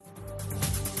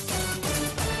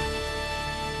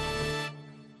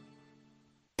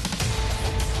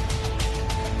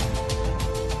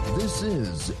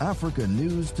This is Africa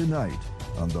News Tonight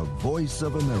on the Voice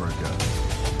of America.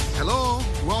 Hello,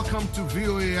 welcome to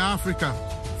VOA Africa.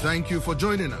 Thank you for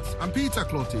joining us. I'm Peter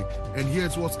Clottey, and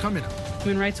here's what's coming up.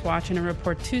 Human Rights Watch, in a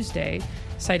report Tuesday,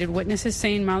 cited witnesses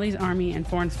saying Mali's army and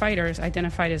foreign fighters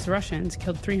identified as Russians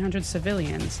killed 300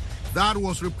 civilians. That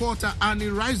was reporter Annie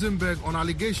Reisenberg on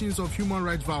allegations of human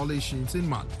rights violations in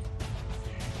Mali.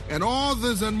 And all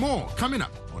this and more coming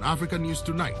up on Africa News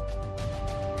Tonight.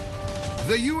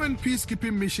 The UN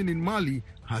peacekeeping mission in Mali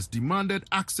has demanded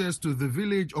access to the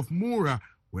village of Moura,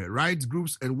 where rights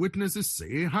groups and witnesses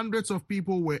say hundreds of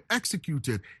people were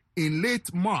executed in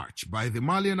late March by the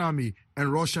Malian army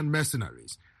and Russian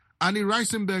mercenaries. Annie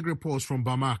Reisenberg reports from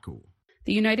Bamako.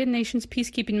 The United Nations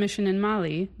peacekeeping mission in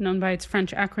Mali, known by its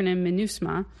French acronym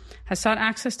MINUSMA, has sought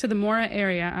access to the Moura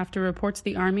area after reports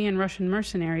the army and Russian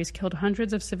mercenaries killed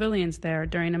hundreds of civilians there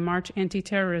during a March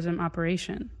anti-terrorism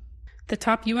operation. The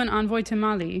top UN envoy to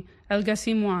Mali, El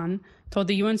Ghassim Wan, told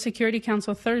the UN Security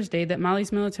Council Thursday that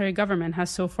Mali's military government has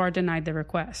so far denied the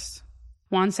request.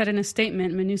 Wan said in a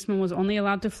statement MINUSMA was only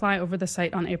allowed to fly over the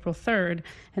site on April 3rd,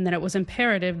 and that it was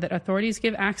imperative that authorities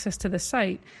give access to the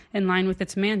site in line with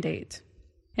its mandate.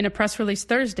 In a press release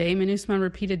Thursday, MINUSMA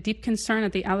repeated deep concern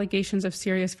at the allegations of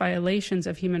serious violations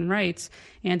of human rights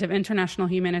and of international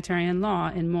humanitarian law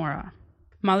in Moura.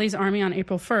 Mali's army on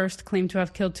April 1st claimed to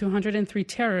have killed 203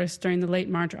 terrorists during the late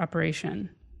March operation.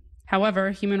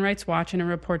 However, Human Rights Watch, in a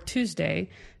report Tuesday,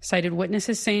 cited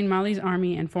witnesses saying Mali's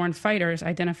army and foreign fighters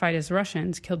identified as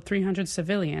Russians killed 300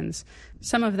 civilians,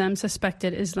 some of them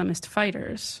suspected Islamist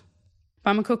fighters.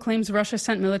 Bamako claims Russia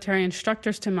sent military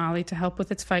instructors to Mali to help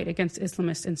with its fight against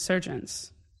Islamist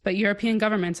insurgents. But European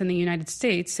governments and the United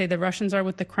States say the Russians are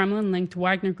with the Kremlin-linked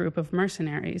Wagner group of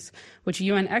mercenaries, which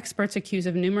UN experts accuse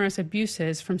of numerous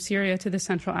abuses from Syria to the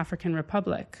Central African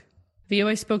Republic.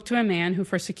 VOA spoke to a man who,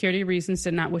 for security reasons,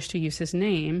 did not wish to use his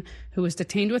name, who was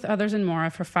detained with others in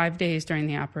Moura for 5 days during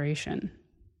the operation.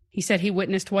 He said he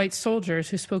witnessed white soldiers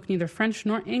who spoke neither French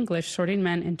nor English sorting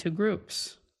men into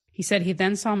groups. He said he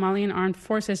then saw Malian armed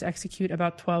forces execute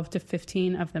about 12 to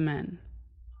 15 of the men.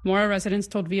 Moura residents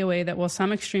told VOA that while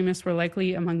some extremists were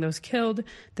likely among those killed,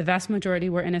 the vast majority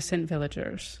were innocent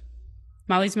villagers.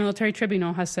 Mali's military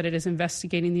tribunal has said it is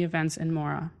investigating the events in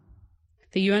Moura.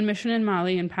 The UN mission in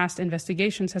Mali in past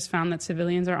investigations has found that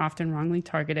civilians are often wrongly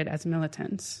targeted as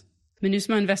militants.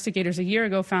 MINUSMA investigators a year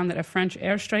ago found that a French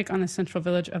airstrike on the central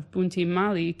village of Bunti,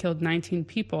 Mali, killed 19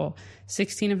 people,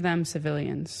 16 of them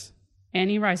civilians.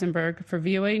 Annie Reisenberg for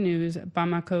VOA News,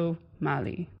 Bamako,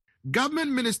 Mali.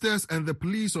 Government ministers and the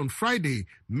police on Friday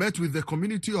met with the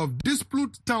community of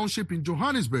Dispute Township in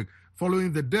Johannesburg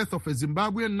following the death of a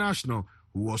Zimbabwean national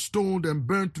who was stoned and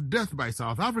burned to death by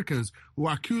South Africans who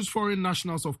accused foreign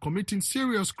nationals of committing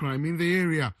serious crime in the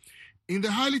area. In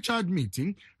the highly charged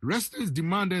meeting, residents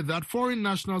demanded that foreign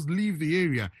nationals leave the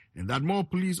area and that more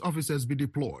police officers be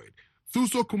deployed.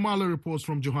 Thuso Kumalo reports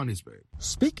from Johannesburg.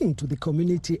 Speaking to the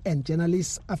community and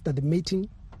journalists after the meeting,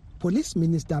 Police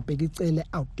Minister Begitsele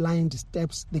outlined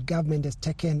steps the government has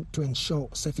taken to ensure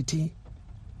safety.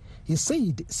 He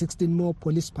said 16 more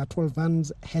police patrol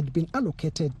vans had been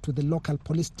allocated to the local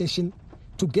police station,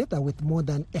 together with more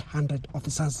than 100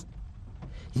 officers.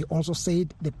 He also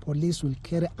said the police will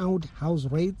carry out house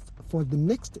raids for the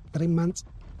next 3 months,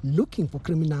 looking for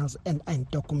criminals and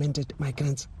undocumented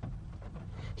migrants.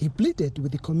 He pleaded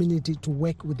with the community to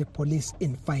work with the police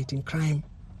in fighting crime.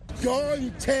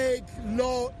 Don't take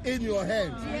law in your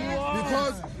hands,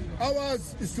 because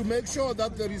ours is to make sure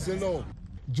that there is a law.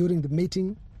 During the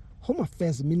meeting, Home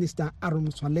Affairs Minister Aaron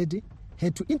Motsoaledi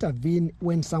had to intervene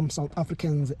when some South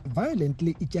Africans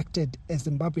violently ejected a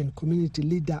Zimbabwean community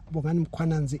leader Bongani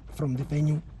Mkhwanazi from the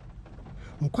venue.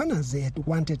 Mkhwanazi had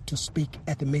wanted to speak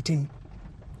at the meeting.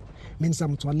 Minister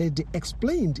Motsoaledi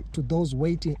explained to those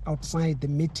waiting outside the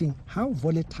meeting how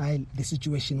volatile the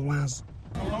situation was.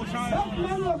 That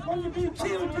man was going to be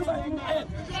killed if I didn't act.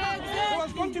 There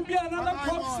was going to be another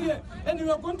corpse here, and we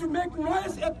were going to make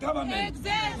noise at government.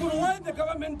 For why the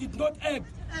government did not act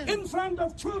in front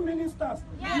of 2 ministers.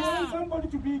 You want somebody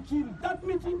to be killed. That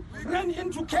meeting ran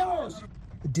into chaos.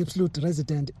 Dispute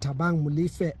resident Tabang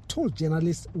Mulife told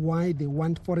journalists why they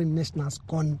want foreign nationals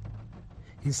gone.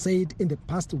 He said in the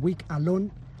past week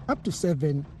alone, up to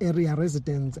 7 area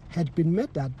residents had been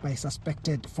murdered by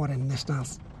suspected foreign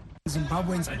nationals.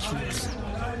 Zimbabweans are killers.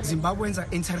 Zimbabweans are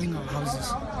entering our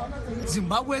houses.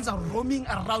 Zimbabweans are roaming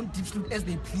around Dispute as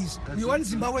they please. We want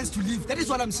Zimbabweans to leave. That is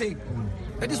what I'm saying.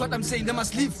 That is what I'm saying. They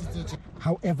must leave.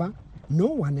 However, no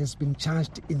one has been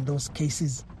charged in those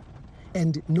cases.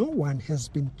 And no one has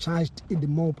been charged in the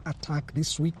mob attack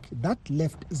this week that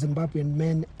left Zimbabwean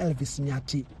man Elvis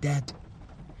Nyati dead.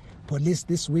 Police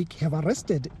this week have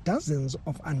arrested dozens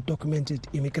of undocumented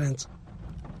immigrants.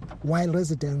 While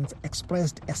residents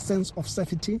expressed a sense of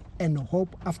safety and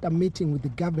hope after meeting with the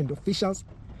government officials,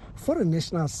 foreign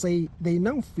nationals say they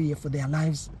now fear for their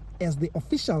lives, as the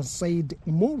officials said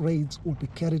more raids will be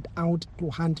carried out to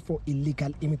hunt for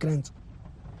illegal immigrants.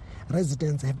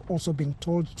 Residents have also been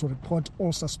told to report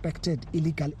all suspected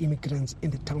illegal immigrants in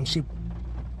the township.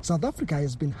 South Africa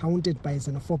has been haunted by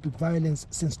xenophobic violence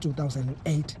since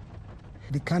 2008.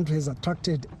 The country has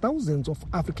attracted thousands of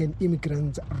African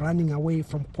immigrants running away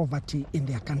from poverty in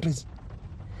their countries.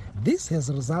 This has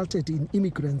resulted in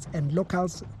immigrants and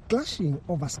locals clashing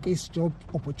over scarce job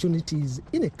opportunities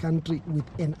in a country with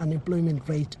an unemployment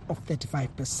rate of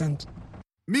 35%.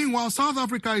 Meanwhile, South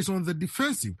Africa is on the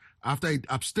defensive after it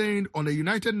abstained on a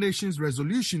United Nations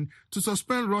resolution to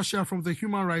suspend Russia from the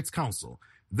Human Rights Council.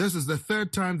 This is the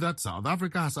third time that South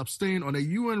Africa has abstained on a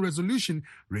UN resolution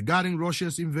regarding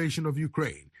Russia's invasion of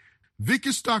Ukraine.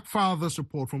 Vicky Stark filed this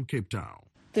report from Cape Town.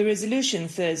 The resolution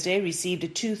Thursday received a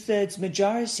two-thirds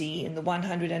majority in the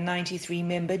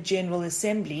 193-member General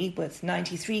Assembly, with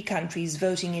 93 countries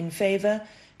voting in favour,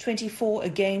 24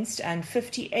 against and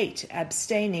 58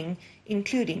 abstaining,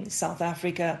 including South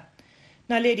Africa.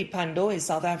 Naledi Pandor is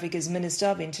South Africa's Minister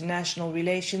of International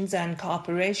Relations and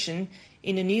Cooperation.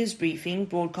 In a news briefing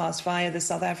broadcast via the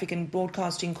South African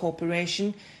Broadcasting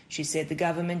Corporation, she said the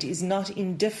government is not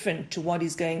indifferent to what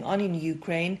is going on in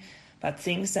Ukraine, but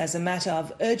thinks as a matter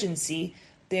of urgency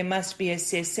there must be a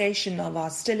cessation of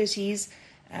hostilities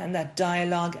and that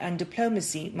dialogue and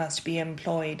diplomacy must be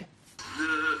employed.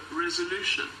 The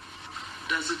resolution,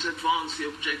 does it advance the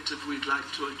objective we'd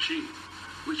like to achieve,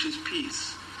 which is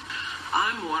peace?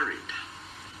 I'm worried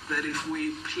that if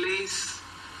we place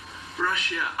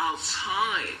Russia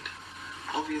outside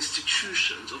of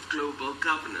institutions of global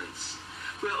governance,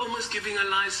 we're almost giving a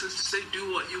license to say,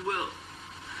 do what you will.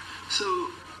 So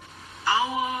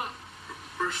our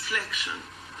reflection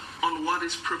on what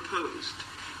is proposed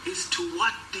is to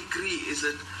what degree is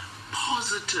it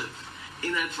positive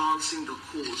in advancing the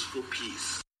cause for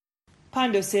peace.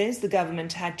 Pandor says the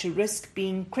government had to risk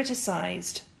being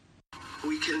criticised.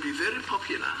 We can be very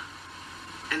popular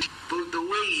and vote the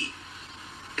way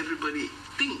everybody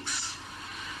thinks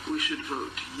we should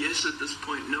vote. Yes at this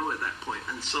point, no at that point,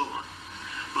 and so on.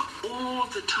 But all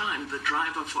the time, the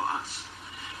driver for us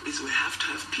is we have to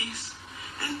have peace,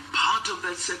 and part of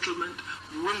that settlement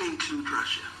will include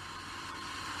Russia.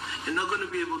 You're not going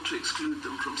to be able to exclude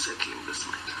them from settling this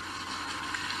matter.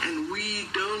 And we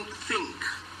don't think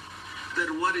that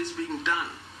what is being done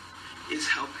is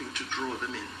helping to draw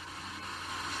them in.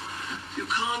 You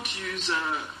can't use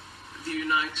the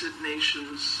United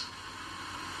Nations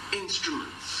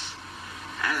instruments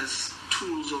as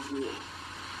tools of war.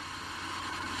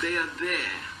 They are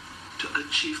there to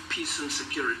achieve peace and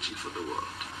security for the world.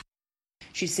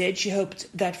 She said she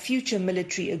hoped that future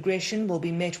military aggression will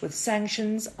be met with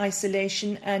sanctions,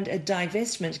 isolation and a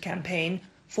divestment campaign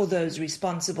for those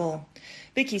responsible.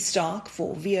 Vicky Stark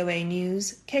for VOA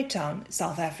News, Cape Town,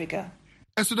 South Africa.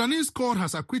 A Sudanese court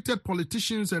has acquitted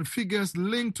politicians and figures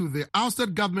linked to the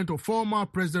ousted government of former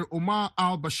President Omar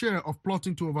al-Bashir of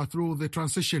plotting to overthrow the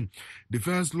transition.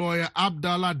 Defense lawyer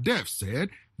Abdallah Def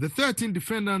said the 13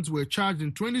 defendants were charged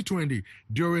in 2020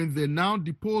 during the now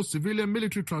deposed civilian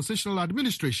military transitional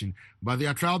administration, but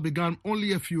their trial began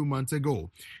only a few months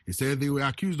ago. He said they were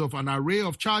accused of an array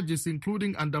of charges,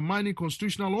 including undermining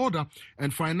constitutional order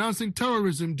and financing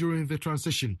terrorism during the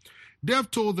transition.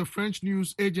 Dev told the French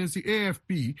news agency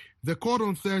AFP the court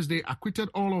on Thursday acquitted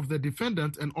all of the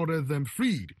defendants and ordered them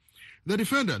freed. The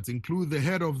defendants include the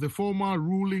head of the former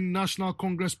ruling National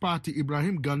Congress Party,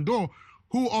 Ibrahim Gandor,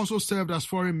 who also served as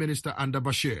foreign minister under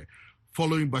Bashir.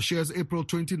 Following Bashir's April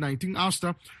 2019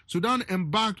 ouster, Sudan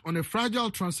embarked on a fragile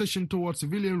transition towards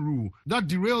civilian rule that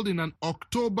derailed in an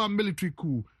October military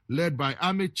coup led by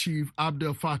Army Chief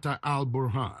Abdel Fattah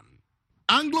al-Burhan.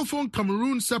 Anglophone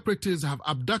Cameroon separatists have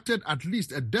abducted at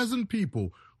least a dozen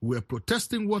people who were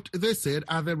protesting what they said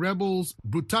are the rebels'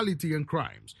 brutality and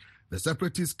crimes. The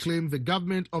separatists claim the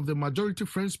government of the majority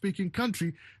French-speaking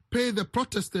country paid the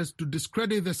protesters to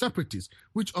discredit the separatists,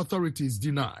 which authorities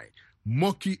deny.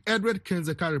 Moki Edward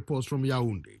Kenzeka reports from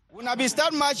Yaoundé. Una be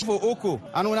start march for Oko,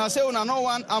 and una say una no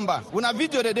one amber. Una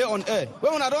video the day on air.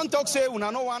 When una don't talk, say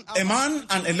una no one amber. A man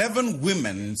and 11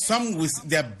 women, some with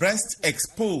their breasts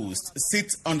exposed,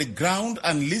 sit on the ground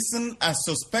and listen as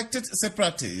suspected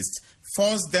separatists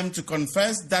force them to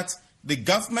confess that the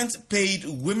government paid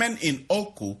women in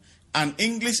Oko, an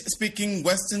English-speaking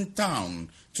western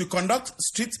town, to conduct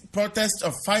street protests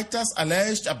of fighters'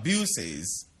 alleged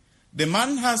abuses. The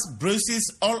man has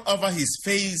bruises all over his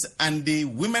face and the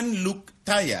women look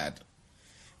tired.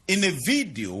 In a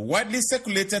video widely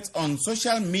circulated on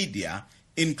social media,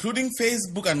 including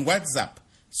Facebook and WhatsApp,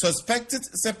 suspected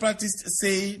separatists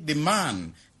say the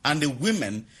man and the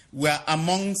women were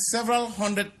among several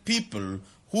hundred people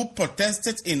who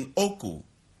protested in Oko.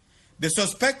 The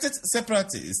suspected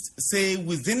separatists say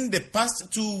within the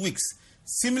past 2 weeks,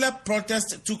 similar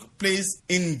protests took place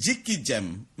in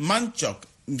Jikijem, Manchok,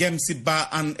 Gemsiba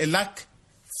and Elak,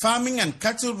 farming and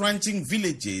cattle ranching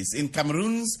villages in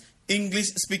Cameroon's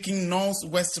English-speaking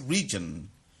northwest region.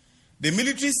 The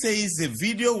military says the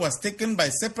video was taken by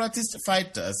separatist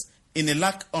fighters in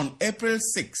Elak on April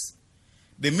 6.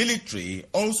 The military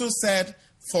also said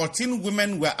 14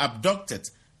 women were abducted,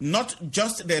 not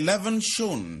just the 11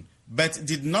 shown, but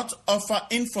did not offer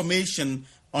information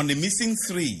on the missing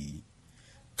 3.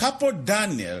 Capo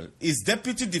Daniel is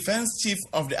Deputy Defense Chief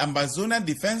of the Ambazonia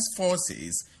Defense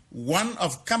Forces, one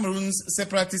of Cameroon's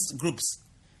separatist groups.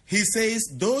 He says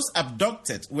those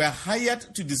abducted were hired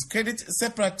to discredit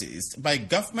separatists by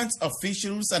government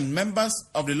officials and members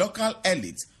of the local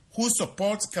elite who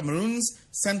support Cameroon's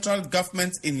central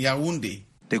government in Yaoundé.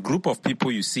 The group of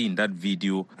people you see in that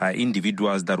video are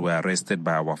individuals that were arrested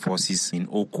by our forces in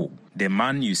Oko. The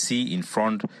man you see in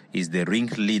front is the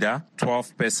ringleader.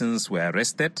 12 persons were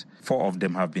arrested. 4 of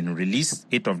them have been released.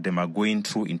 8 of them are going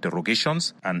through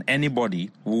interrogations. And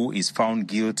anybody who is found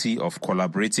guilty of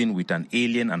collaborating with an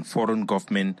alien and foreign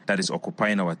government that is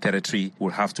occupying our territory will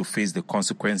have to face the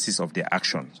consequences of their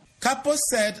actions. Capo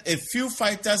said a few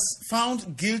fighters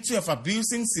found guilty of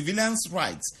abusing civilians'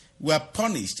 rights were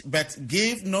punished but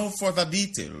gave no further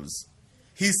details.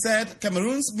 He said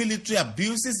Cameroon's military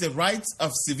abuses the rights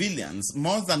of civilians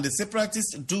more than the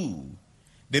separatists do.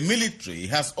 The military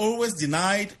has always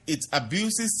denied it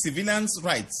abuses civilians'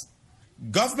 rights.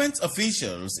 Government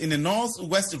officials in the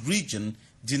northwest region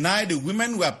deny the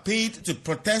women were paid to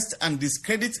protest and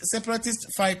discredit separatist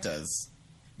fighters.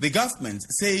 The government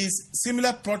says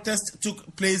similar protests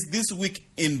took place this week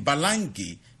in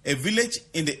Balangi, a village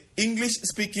in the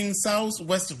English-speaking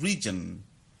southwest region.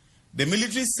 The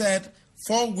military said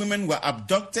 4 women were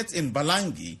abducted in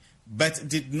Balangi, but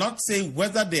did not say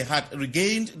whether they had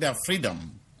regained their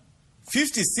freedom.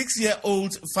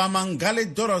 56-year-old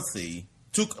Famangale Dorothy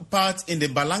took part in the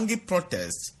Balangi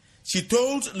protest. She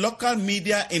told local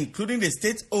media, including the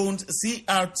state-owned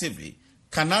CRTV,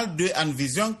 Canal 2 and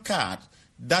Vision Card,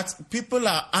 that people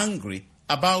are angry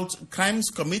about crimes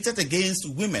committed against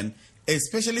women,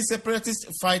 especially separatist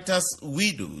fighters'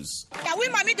 widows. The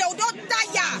women, they don't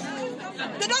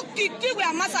die. They don't kill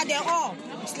their master, they all.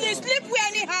 Sleep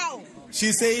anyhow.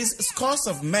 She says scores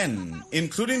of men,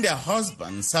 including their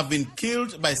husbands, have been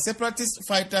killed by separatist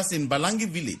fighters in Balangi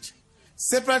village.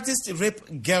 Separatists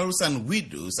rape girls and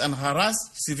widows and harass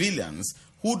civilians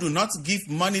who do not give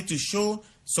money to show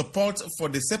support for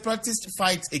the separatist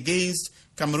fight against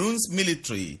Cameroon's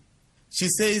military. She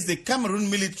says the Cameroon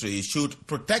military should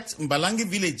protect Mbalangi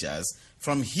villagers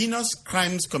from heinous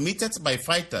crimes committed by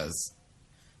fighters.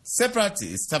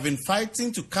 Separatists have been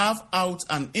fighting to carve out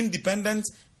an independent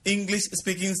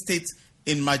English-speaking state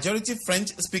in majority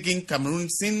French-speaking Cameroon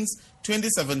since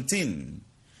 2017.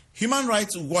 Human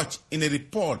Rights Watch, in a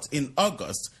report in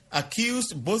August,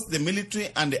 accused both the military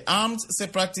and the armed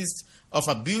separatists of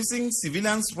abusing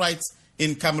civilians' rights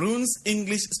in Cameroon's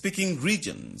English-speaking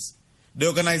regions. The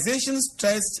organization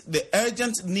stressed the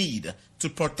urgent need to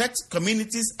protect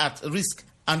communities at risk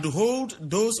and to hold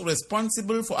those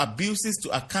responsible for abuses to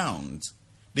account.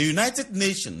 The United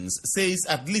Nations says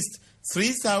at least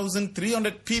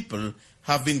 3,300 people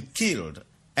have been killed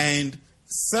and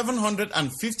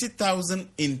 750,000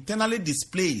 internally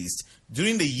displaced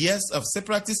during the years of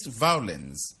separatist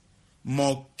violence.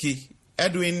 Moki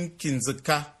Edwin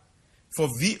Kinzeka for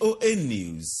VOA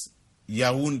News,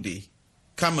 Yaoundé,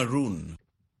 Cameroon.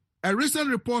 A recent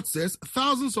report says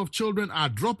thousands of children are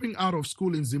dropping out of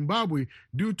school in Zimbabwe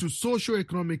due to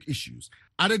socio-economic issues.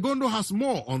 Adegondo has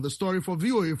more on the story for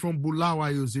VOA from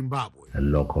Bulawayo, Zimbabwe. A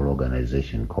local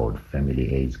organization called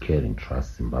Family AIDS Caring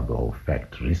Trust Zimbabwe, or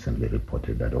FACT, recently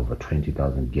reported that over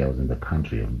 20,000 girls in the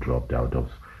country have dropped out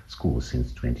of school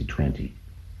since 2020.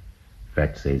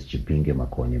 FACT says Chipinge,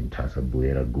 Makonye, Mtasa,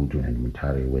 Buera, Gutu, and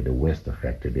Mutare were the worst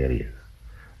affected areas.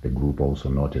 The group also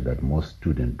noted that most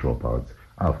student dropouts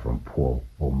are from poor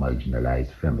or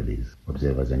marginalized families.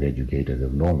 Observers and educators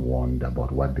have long warned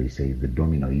about what they say is the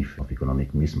domino effect of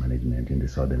economic mismanagement in the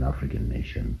Southern African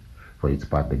nation. For its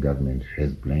part, the government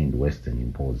has blamed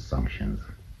Western-imposed sanctions.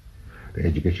 The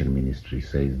Education Ministry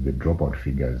says the dropout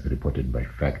figures reported by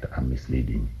FACT are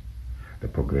misleading. The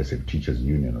Progressive Teachers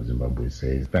Union of Zimbabwe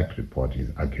says that report is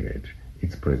accurate.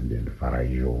 Its president,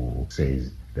 Farajo,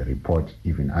 says the report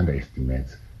even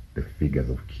underestimates the figures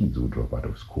of kids who drop out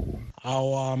of school.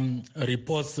 Our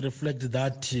reports reflect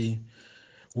that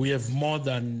we have more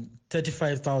than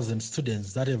 35,000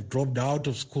 students that have dropped out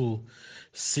of school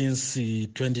since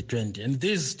 2020. And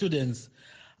these students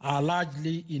are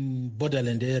largely in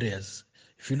borderland areas.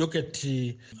 If you look at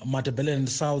Matabeleland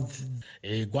South,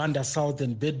 Gwanda South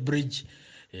and Bedbridge,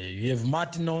 you have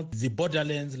Martino, the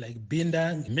borderlands like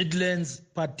Binda, Midlands,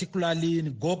 particularly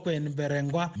in Gokwe and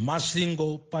Berengwa,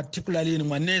 Masvingo, particularly in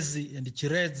Mwanezi and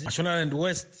Chirezi, Mashonaland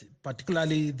West,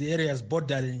 particularly the areas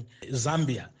bordering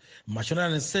Zambia,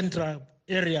 Mashonaland Central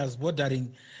areas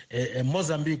bordering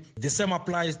Mozambique. The same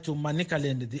applies to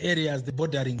Manicaland, the areas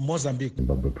bordering Mozambique.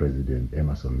 Zimbabwe President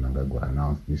Emmerson Mnangagwa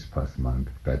announced this past month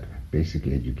that basic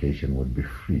education would be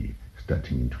free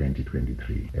starting in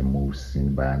 2023, a move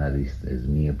seen by analysts as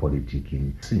mere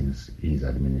politicking since his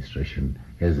administration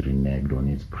has reneged on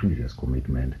its previous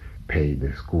commitment, pay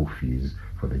the school fees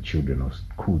for the children of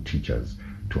school teachers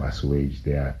to assuage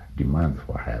their demands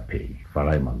for higher pay.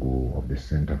 Farai Magu of the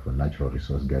Center for Natural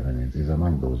Resource Governance is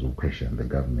among those who question the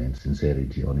government's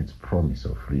sincerity on its promise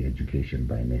of free education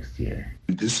by next year.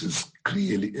 This is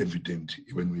clearly evident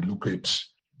when we look at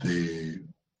the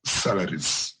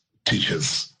salaries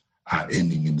teachers are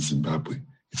earning in Zimbabwe.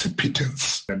 It's a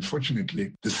pittance.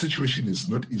 Unfortunately, the situation is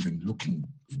not even looking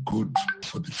good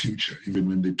for the future. Even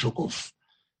when they talk of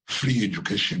free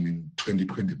education in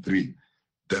 2023,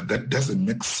 that doesn't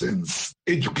make sense.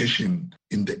 Education,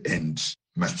 in the end,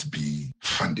 must be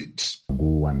funded.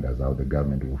 Who wonders how the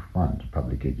government will fund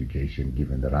public education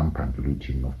given the rampant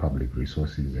looting of public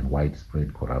resources and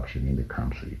widespread corruption in the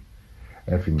country.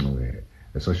 Effinwe,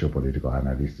 a socio-political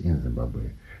analyst in Zimbabwe,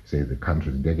 says the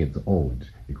country's decades-old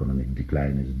economic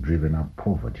decline has driven up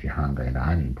poverty, hunger, and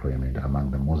unemployment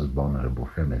among the most vulnerable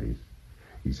families.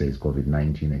 He says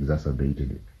COVID-19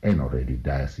 exacerbated an already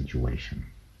dire situation.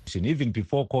 Even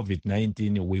before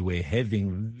COVID-19, we were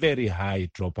having very high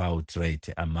dropout rate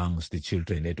amongst the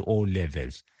children at all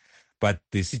levels. But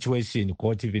the situation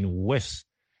got even worse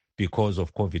because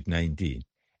of COVID-19.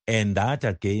 And that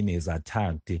again has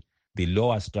attacked the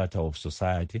lower strata of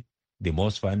society, the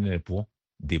most vulnerable,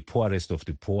 the poorest of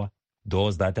the poor,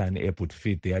 those that are unable to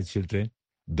feed their children,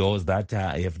 those that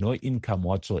have no income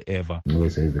whatsoever.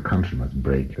 Moura says the country must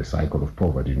break the cycle of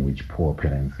poverty in which poor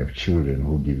parents have children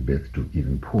who give birth to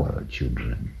even poorer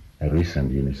children. A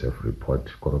recent UNICEF report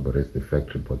corroborates the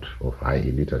fact report of high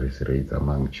illiteracy rates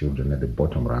among children at the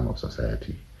bottom rung of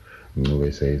society.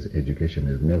 Moura says education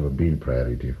has never been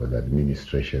priority for the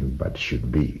administration but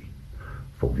should be.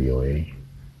 For VOA,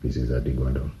 this is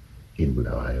Adigondo in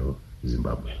Bulawayo,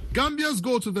 Zimbabwe. Gambians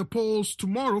go to the polls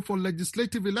tomorrow for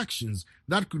legislative elections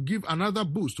that could give another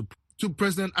boost to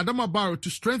President Adama Barrow to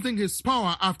strengthen his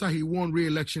power after he won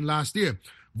re-election last year.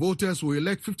 Voters will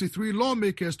elect 53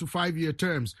 lawmakers to 5-year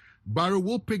terms. Barrow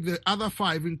will pick the other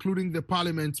 5, including the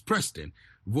parliament's president.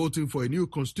 Voting for a new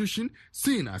constitution,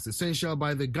 seen as essential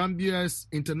by the Gambia's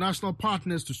international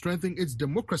partners to strengthen its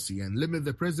democracy and limit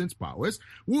the president's powers,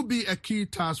 will be a key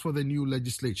task for the new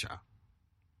legislature.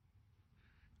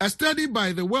 A study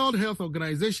by the World Health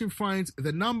Organization finds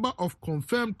the number of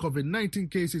confirmed COVID-19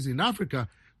 cases in Africa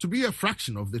to be a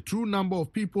fraction of the true number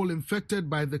of people infected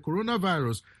by the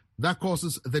coronavirus that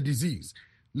causes the disease.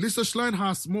 Lisa Schlein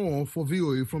has more for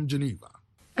VOA from Geneva.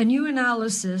 A new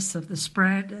analysis of the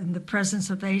spread and the presence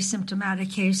of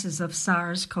asymptomatic cases of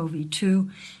SARS-CoV-2,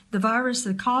 the virus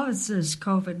that causes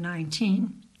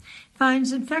COVID-19,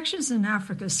 finds infections in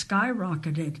Africa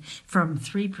skyrocketed from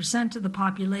 3% of the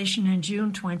population in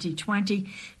June 2020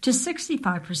 to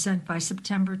 65% by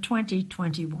September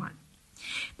 2021.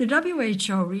 The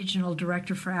WHO Regional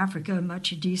Director for Africa,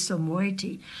 Matshidiso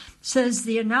Moeti, says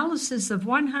the analysis of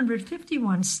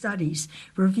 151 studies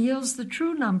reveals the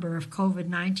true number of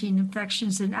COVID-19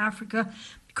 infections in Africa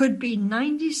could be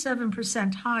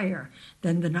 97% higher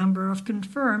than the number of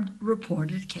confirmed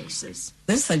reported cases.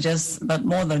 This suggests that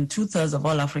more than 2/3 of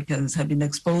all Africans have been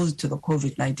exposed to the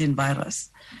COVID-19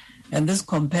 virus. And this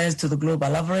compares to the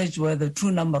global average, where the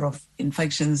true number of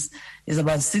infections is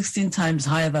about 16 times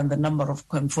higher than the number of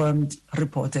confirmed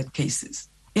reported cases.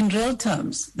 In real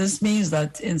terms, this means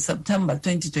that in September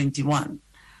 2021,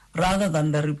 rather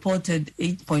than the reported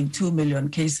 8.2 million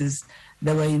cases,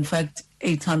 there were in fact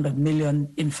 800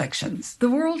 million infections. The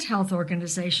World Health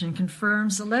Organization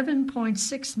confirms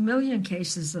 11.6 million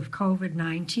cases of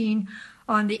COVID-19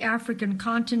 on the African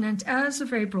continent as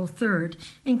of April 3rd,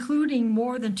 including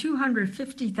more than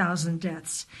 250,000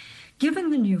 deaths.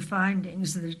 Given the new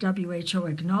findings, the WHO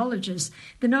acknowledges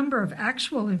the number of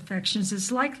actual infections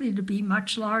is likely to be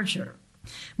much larger.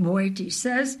 Moiti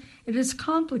says it is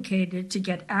complicated to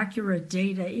get accurate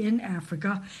data in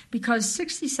Africa because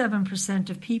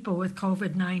 67% of people with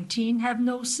COVID-19 have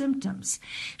no symptoms.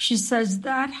 She says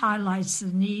that highlights the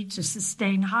need to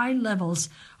sustain high levels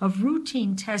of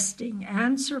routine testing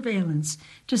and surveillance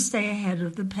to stay ahead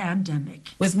of the pandemic.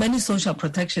 With many social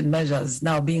protection measures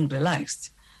now being relaxed,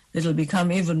 it will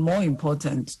become even more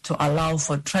important to allow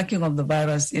for tracking of the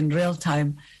virus in real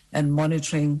time and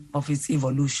monitoring of its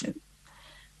evolution.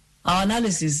 Our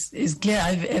analysis is clear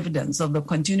evidence of the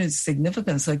continued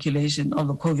significant circulation of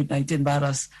the COVID-19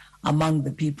 virus among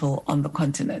the people on the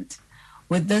continent.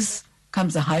 With this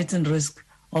comes a heightened risk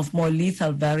of more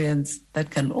lethal variants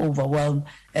that can overwhelm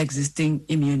existing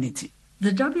immunity.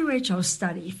 The WHO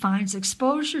study finds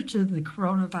exposure to the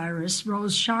coronavirus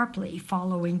rose sharply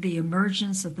following the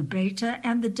emergence of the Beta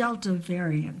and the Delta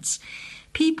variants.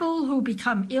 People who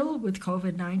become ill with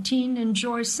COVID-19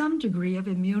 enjoy some degree of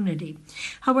immunity.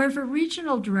 However,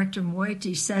 Regional Director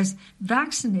Moiti says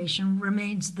vaccination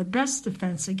remains the best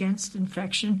defense against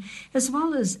infection, as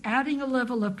well as adding a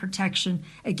level of protection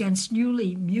against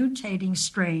newly mutating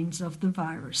strains of the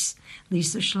virus.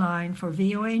 Lisa Schlein for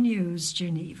VOA News,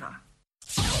 Geneva.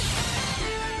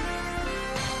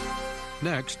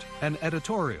 Next, an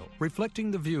editorial reflecting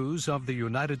the views of the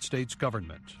United States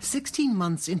government. 16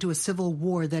 months into a civil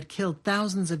war that killed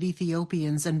thousands of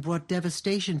Ethiopians and brought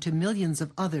devastation to millions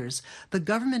of others, the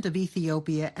government of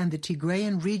Ethiopia and the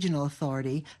Tigrayan Regional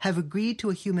Authority have agreed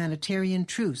to a humanitarian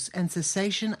truce and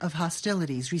cessation of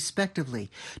hostilities,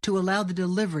 respectively, to allow the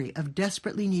delivery of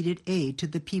desperately needed aid to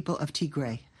the people of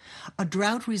Tigray. A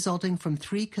drought resulting from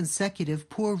 3 consecutive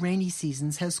poor rainy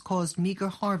seasons has caused meager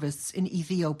harvests in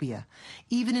Ethiopia.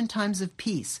 Even in times of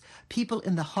peace, people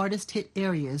in the hardest-hit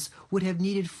areas would have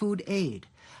needed food aid.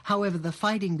 However, the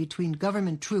fighting between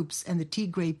government troops and the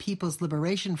Tigray People's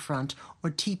Liberation Front,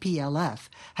 or TPLF,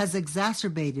 has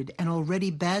exacerbated an already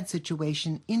bad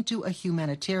situation into a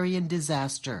humanitarian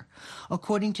disaster.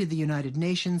 According to the United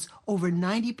Nations, over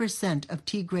 90% of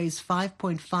Tigray's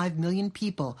 5.5 million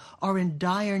people are in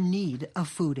dire need of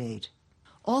food aid.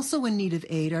 Also in need of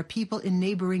aid are people in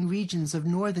neighboring regions of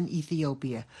northern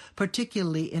Ethiopia,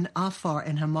 particularly in Afar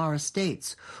and Amhara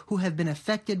states, who have been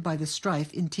affected by the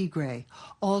strife in Tigray.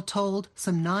 All told,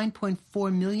 some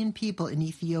 9.4 million people in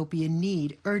Ethiopia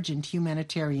need urgent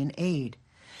humanitarian aid.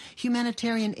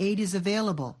 Humanitarian aid is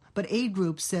available, but aid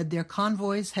groups said their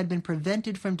convoys had been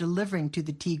prevented from delivering to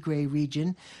the Tigray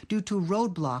region due to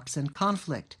roadblocks and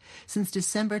conflict. Since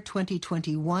December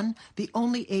 2021, the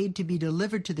only aid to be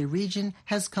delivered to the region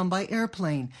has come by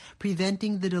airplane,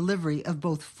 preventing the delivery of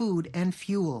both food and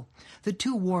fuel. The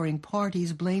two warring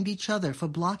parties blamed each other for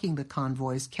blocking the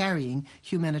convoys carrying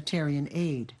humanitarian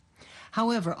aid.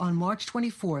 However, on March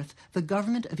 24th, the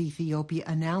government of Ethiopia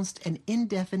announced an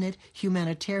indefinite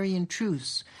humanitarian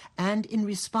truce, and in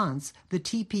response, the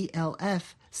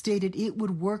TPLF stated it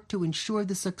would work to ensure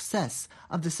the success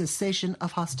of the cessation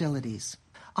of hostilities.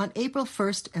 On April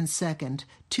 1st and 2nd,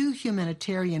 2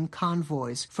 humanitarian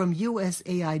convoys from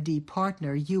USAID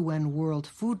partner UN World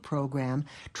Food Program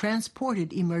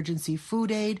transported emergency food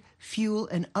aid, fuel,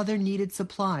 and other needed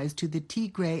supplies to the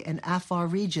Tigray and Afar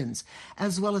regions,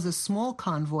 as well as a small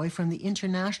convoy from the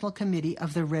International Committee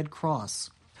of the Red Cross.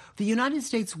 The United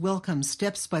States welcomes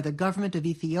steps by the government of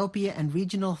Ethiopia and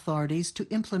regional authorities to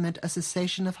implement a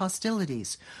cessation of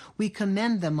hostilities. We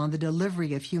commend them on the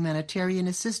delivery of humanitarian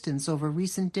assistance over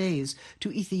recent days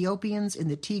to Ethiopians in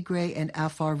the Tigray and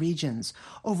Afar regions.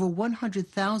 Over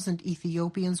 100,000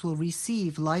 Ethiopians will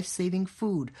receive life-saving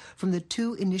food from the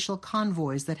 2 initial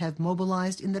convoys that have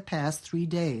mobilized in the past 3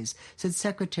 days, said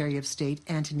Secretary of State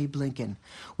Antony Blinken.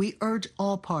 We urge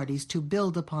all parties to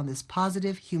build upon this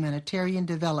positive humanitarian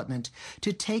development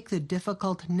to take the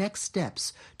difficult next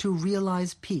steps to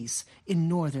realize peace in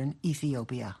northern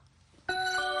Ethiopia.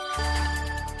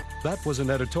 That was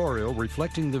an editorial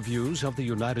reflecting the views of the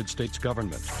United States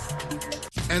government.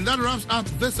 And that wraps up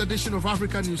this edition of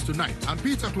Africa News Tonight. I'm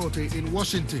Peter Clote in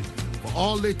Washington. For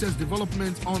all latest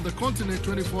developments on the continent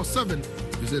 24/7,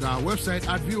 visit our website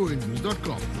at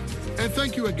voanews.com. And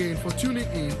thank you again for tuning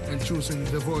in and choosing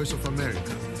the Voice of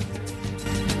America.